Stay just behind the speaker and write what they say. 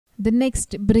the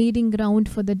next breeding ground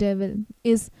for the devil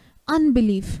is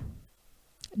unbelief,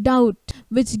 doubt,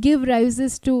 which give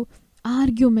rises to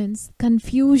arguments,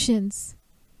 confusions,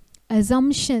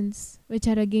 assumptions, which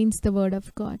are against the word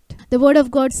of God. The word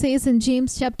of God says in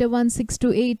James chapter 1,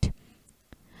 6-8,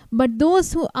 "But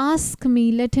those who ask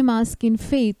me, let him ask in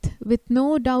faith, with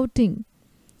no doubting.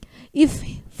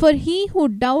 For he who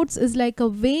doubts is like a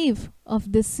wave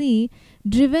of the sea,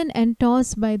 driven and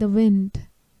tossed by the wind.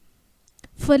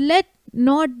 For let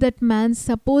not that man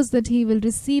suppose that he will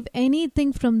receive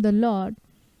anything from the Lord,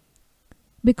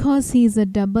 because he is a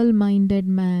double-minded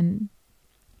man,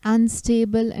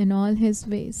 unstable in all his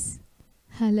ways."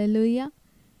 Hallelujah.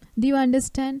 Do you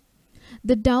understand?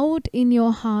 The doubt in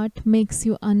your heart makes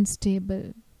you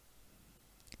unstable.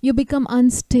 You become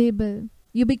unstable.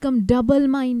 You become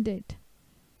double-minded.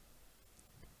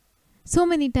 So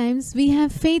many times we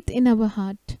have faith in our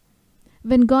heart.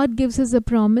 When God gives us a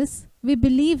promise, we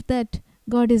believe that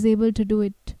God is able to do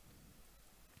it.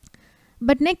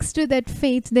 But next to that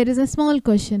faith, there is a small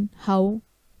question. How?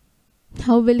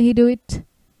 How will he do it?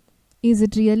 Is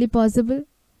it really possible?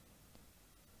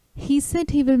 He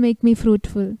said he will make me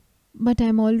fruitful, but I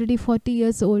am already 40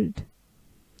 years old.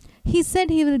 He said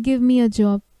he will give me a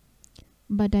job,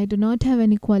 but I do not have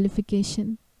any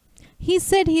qualification. He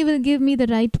said he will give me the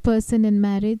right person in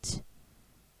marriage,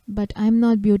 but I am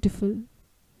not beautiful.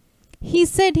 He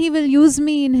said he will use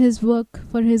me in his work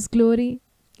for his glory,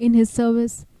 in his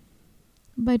service,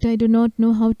 but I do not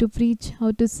know how to preach,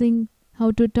 how to sing,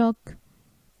 how to talk.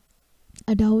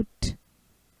 A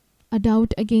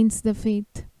doubt against the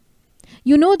faith.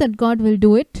 You know that God will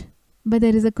do it, but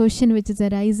there is a question which is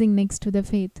arising next to the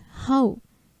faith. How?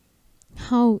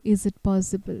 How is it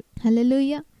possible?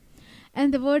 Hallelujah.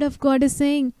 And the word of God is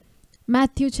saying,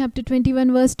 Matthew chapter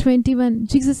 21 verse 21,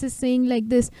 Jesus is saying like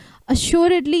this,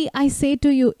 "Assuredly I say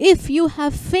to you, if you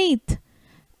have faith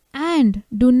and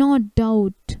do not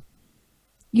doubt,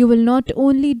 you will not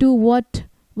only do what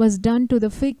was done to the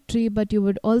fig tree, but you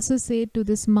would also say to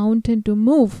this mountain to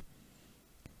move,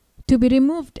 to be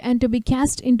removed and to be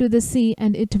cast into the sea,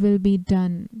 and it will be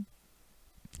done."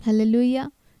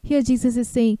 Hallelujah. Here Jesus is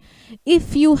saying,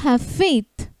 if you have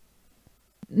faith,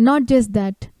 not just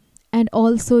that, and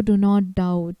also do not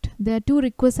doubt. There are two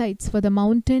requisites for the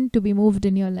mountain to be moved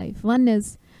in your life. One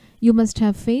is you must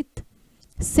have faith.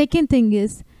 Second thing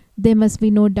is there must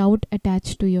be no doubt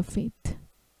attached to your faith.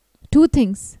 Two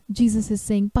things Jesus is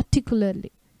saying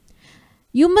particularly.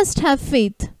 You must have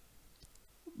faith,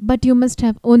 but you must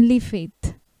have only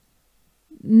faith.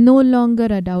 No longer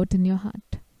a doubt in your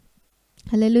heart.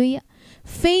 Hallelujah.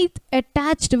 Faith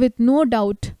attached with no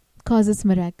doubt causes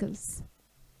miracles.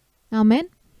 Amen.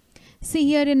 See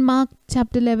here in Mark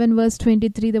chapter 11 verse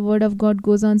 23, the word of God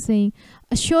goes on saying,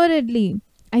 "Assuredly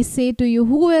I say to you,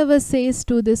 whoever says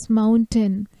to this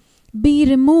mountain, be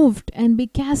removed and be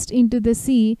cast into the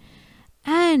sea,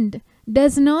 and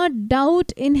does not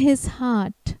doubt in his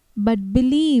heart, but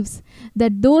believes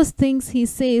that those things he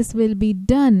says will be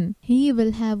done, he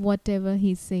will have whatever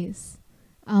he says."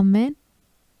 Amen.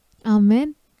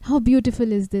 Amen. How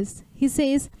beautiful is this? He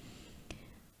says,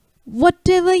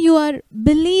 whatever you are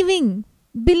believing,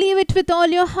 believe it with all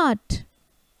your heart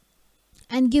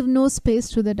and give no space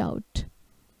to the doubt.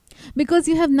 Because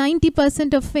you have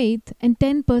 90% of faith and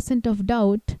 10% of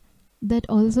doubt, that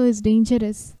also is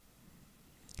dangerous.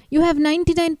 You have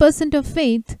 99% of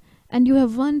faith and you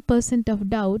have 1% of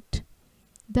doubt.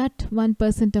 That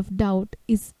 1% of doubt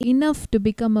is enough to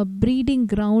become a breeding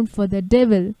ground for the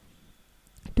devil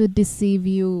to deceive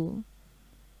you.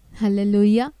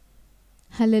 Hallelujah.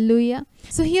 Hallelujah.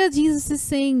 So here Jesus is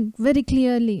saying very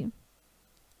clearly,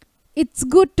 it's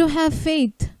good to have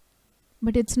faith,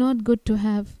 but it's not good to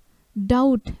have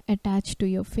doubt attached to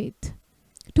your faith.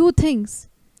 Two things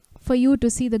for you to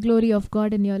see the glory of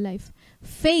God in your life.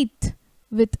 Faith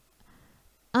with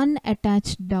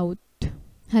unattached doubt.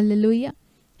 Hallelujah.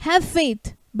 Have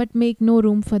faith, but make no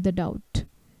room for the doubt.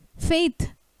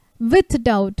 Faith with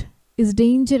doubt is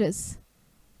dangerous.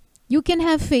 You can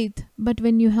have faith, but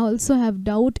when you also have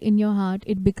doubt in your heart,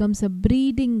 it becomes a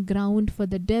breeding ground for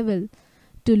the devil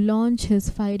to launch his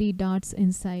fiery darts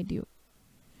inside you.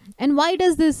 And why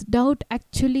does this doubt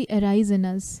actually arise in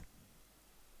us?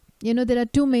 You know, there are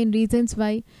two main reasons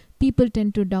why people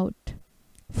tend to doubt.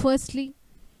 Firstly,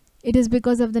 it is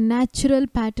because of the natural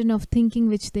pattern of thinking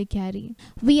which they carry.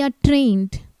 We are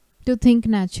trained to think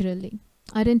naturally,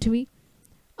 aren't we?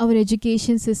 Our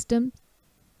education system,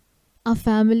 our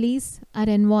families, our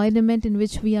environment in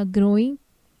which we are growing,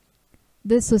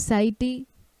 the society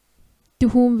to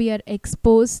whom we are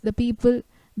exposed, the people,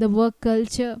 the work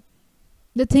culture,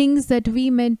 the things that we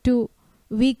meant to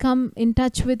we come in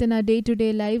touch with in our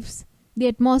day-to-day lives, the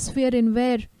atmosphere in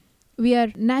where we are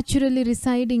naturally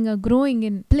residing or growing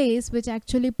in place which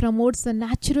actually promotes the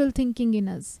natural thinking in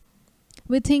us.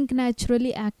 We think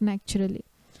naturally, act naturally.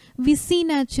 We see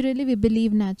naturally, we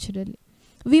believe naturally.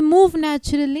 We move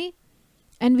naturally,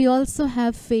 and we also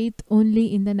have faith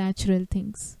only in the natural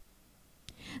things.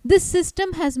 This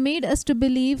system has made us to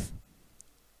believe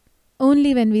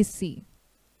only when we see.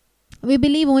 We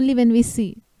believe only when we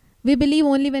see. We believe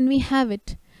only when we have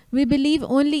it. We believe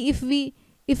only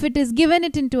if it is given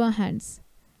it into our hands.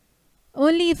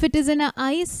 Only if it is in our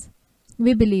eyes,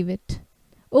 we believe it.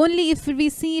 Only if we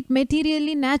see it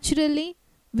materially, naturally,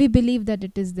 we believe that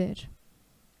it is there.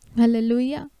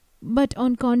 Hallelujah. But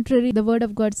on contrary, the word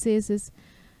of God says is,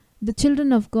 the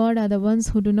children of God are the ones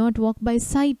who do not walk by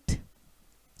sight,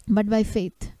 but by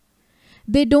faith.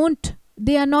 They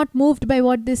are not moved by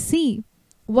what they see,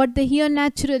 what they hear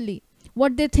naturally,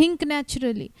 what they think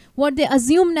naturally, what they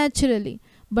assume naturally,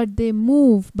 but they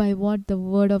move by what the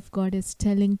word of God is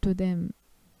telling to them.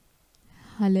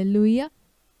 Hallelujah.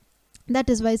 That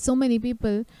is why so many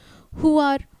people who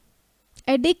are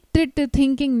addicted to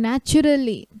thinking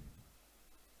naturally,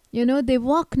 they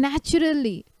walk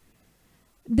naturally.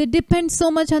 They depend so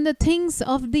much on the things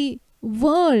of the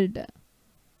world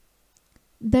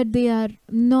that they are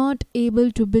not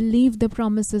able to believe the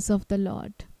promises of the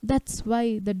Lord. That's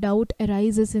why the doubt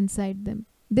arises inside them.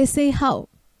 They say, how?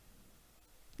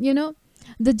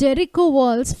 The Jericho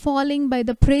walls falling by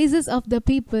the praises of the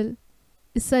people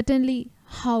is certainly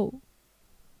how.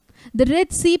 The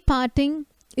Red Sea parting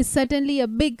is certainly a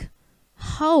big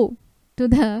how to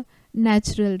the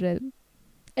natural realm.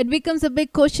 It becomes a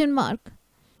big question mark.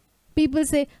 People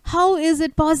say, how is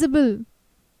it possible?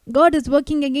 God is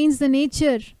working against the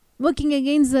nature, working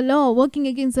against the law, working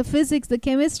against the physics, the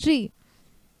chemistry,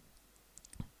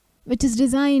 which is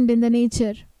designed in the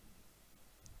nature.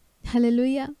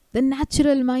 Hallelujah. The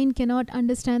natural mind cannot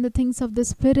understand the things of the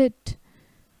spirit.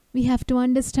 We have to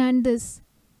understand this.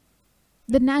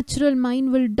 The natural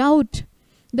mind will doubt.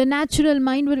 The natural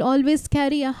mind will always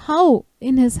carry a how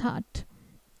in his heart,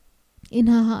 in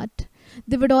her heart.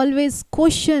 They would always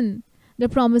question the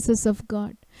promises of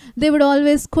God. They would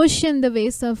always question the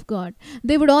ways of God.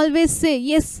 They would always say,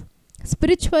 yes,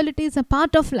 spirituality is a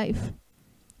part of life.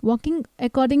 Walking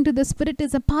according to the Spirit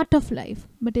is a part of life,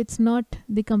 but it's not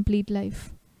the complete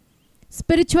life.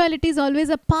 Spirituality is always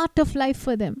a part of life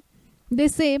for them. They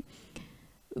say,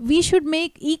 we should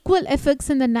make equal efforts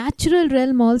in the natural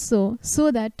realm also, so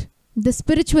that the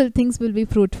spiritual things will be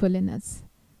fruitful in us.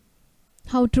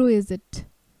 How true is it?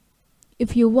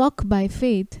 If you walk by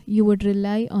faith, you would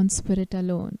rely on Spirit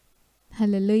alone.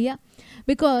 Hallelujah.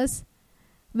 Because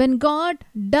when God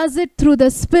does it through the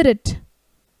Spirit,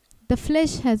 the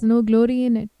flesh has no glory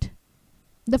in it.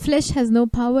 The flesh has no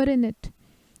power in it.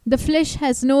 The flesh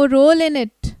has no role in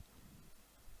it.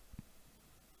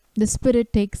 The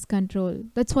Spirit takes control.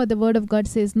 That's what the word of God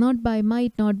says. Not by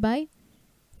might, not by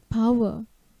power,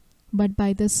 but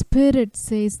by the Spirit,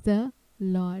 says the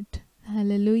Lord.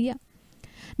 Hallelujah.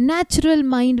 Natural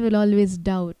mind will always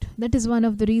doubt. That is one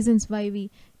of the reasons why we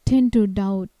tend to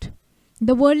doubt.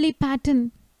 The worldly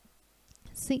pattern.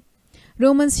 See,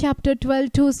 Romans chapter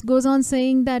 12:2 goes on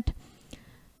saying that,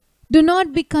 do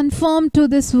not be conformed to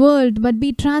this world, but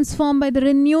be transformed by the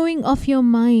renewing of your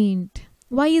mind.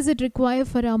 Why is it required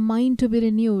for our mind to be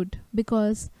renewed?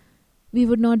 Because we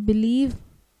would not believe,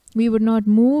 we would not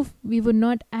move, we would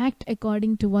not act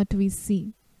according to what we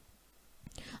see.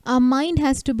 Our mind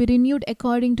has to be renewed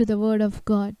according to the word of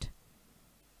God.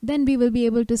 Then we will be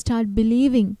able to start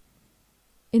believing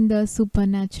in the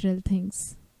supernatural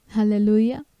things.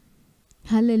 Hallelujah.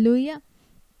 Hallelujah.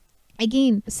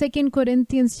 Again, 2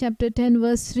 Corinthians chapter 10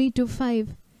 verse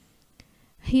 3-5.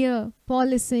 Here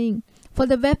Paul is saying, for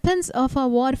the weapons of our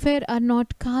warfare are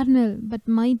not carnal, but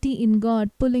mighty in God,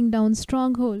 pulling down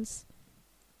strongholds,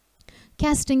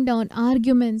 casting down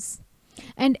arguments,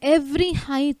 and every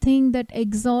high thing that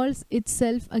exalts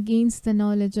itself against the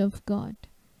knowledge of God,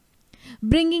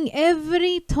 bringing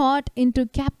every thought into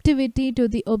captivity to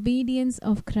the obedience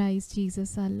of Christ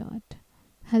Jesus our Lord.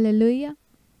 Hallelujah.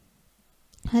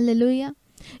 Hallelujah.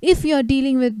 If you are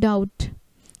dealing with doubt,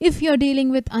 if you are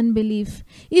dealing with unbelief,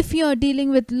 if you are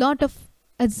dealing with lot of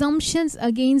assumptions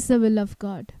against the will of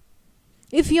God,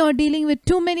 if you are dealing with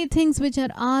too many things which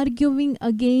are arguing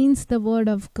against the word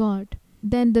of God,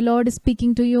 then the Lord is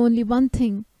speaking to you only one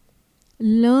thing.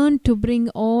 Learn to bring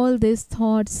all these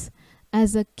thoughts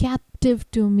as a captive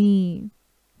to me.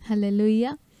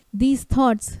 Hallelujah. These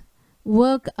thoughts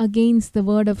work against the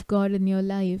word of God in your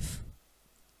life.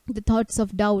 The thoughts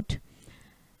of doubt,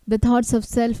 the thoughts of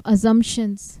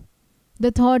self-assumptions,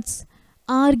 the thoughts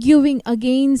arguing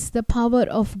against the power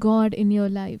of God in your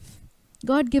life.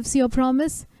 God gives you a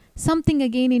promise. Something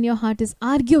again in your heart is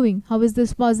arguing. How is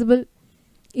this possible?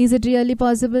 Is it really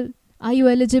possible? Are you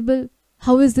eligible?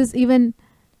 How is this even?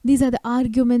 These are the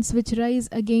arguments which rise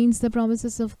against the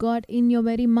promises of God in your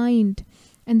very mind.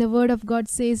 And the word of God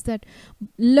says that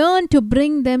learn to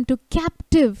bring them to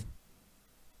captive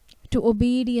to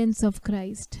obedience of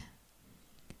Christ.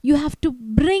 You have to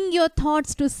bring your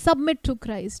thoughts to submit to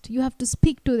Christ. You have to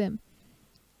speak to them.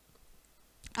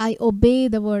 I obey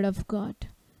the word of God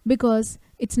because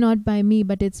it's not by me,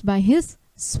 but it's by His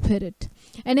Spirit.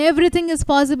 And everything is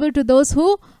possible to those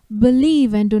who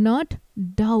believe and do not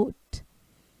doubt.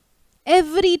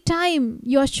 Every time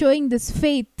you're showing this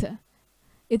faith,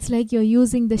 it's like you're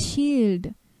using the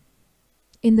shield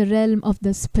in the realm of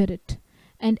the Spirit.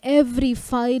 And every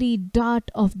fiery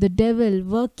dart of the devil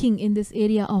working in this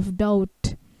area of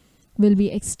doubt will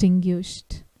be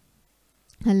extinguished.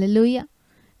 Hallelujah.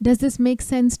 Does this make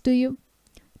sense to you?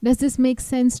 Does this make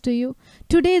sense to you?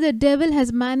 Today the devil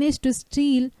has managed to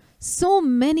steal so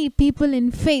many people in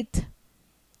faith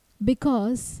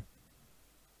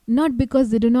not because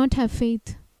they do not have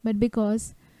faith, but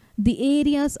because the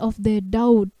areas of their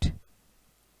doubt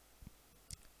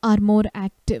are more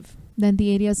active than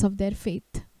the areas of their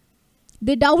faith.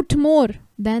 They doubt more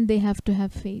than they have to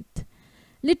have faith.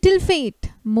 Little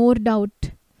faith, more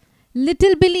doubt.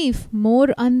 Little belief, more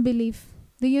unbelief.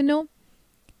 Do you know?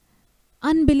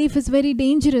 Unbelief is very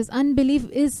dangerous. Unbelief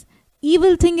is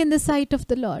evil thing in the sight of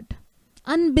the Lord.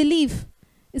 Unbelief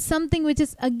is something which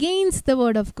is against the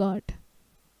word of God,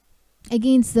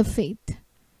 against the faith.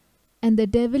 And the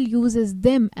devil uses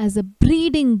them as a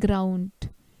breeding ground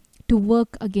to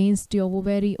work against your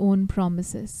very own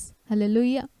promises.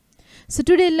 Hallelujah. So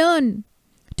today learn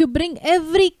to bring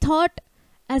every thought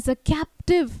as a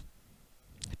captive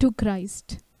to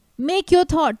Christ. Make your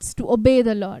thoughts to obey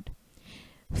the Lord.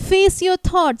 Face your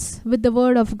thoughts with the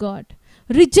word of God.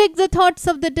 Reject the thoughts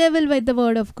of the devil with the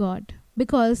word of God.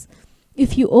 Because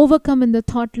if you overcome in the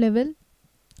thought level,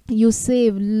 you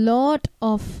save lot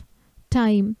of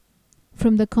time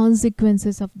from the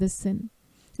consequences of this sin.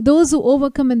 Those who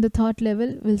overcome in the thought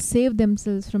level will save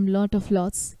themselves from lot of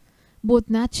loss, both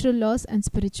natural loss and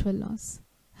spiritual loss.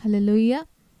 Hallelujah.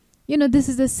 You know, this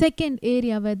is the second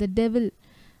area where the devil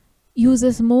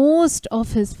uses most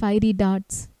of his fiery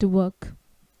darts to work.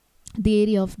 The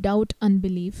area of doubt,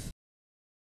 unbelief.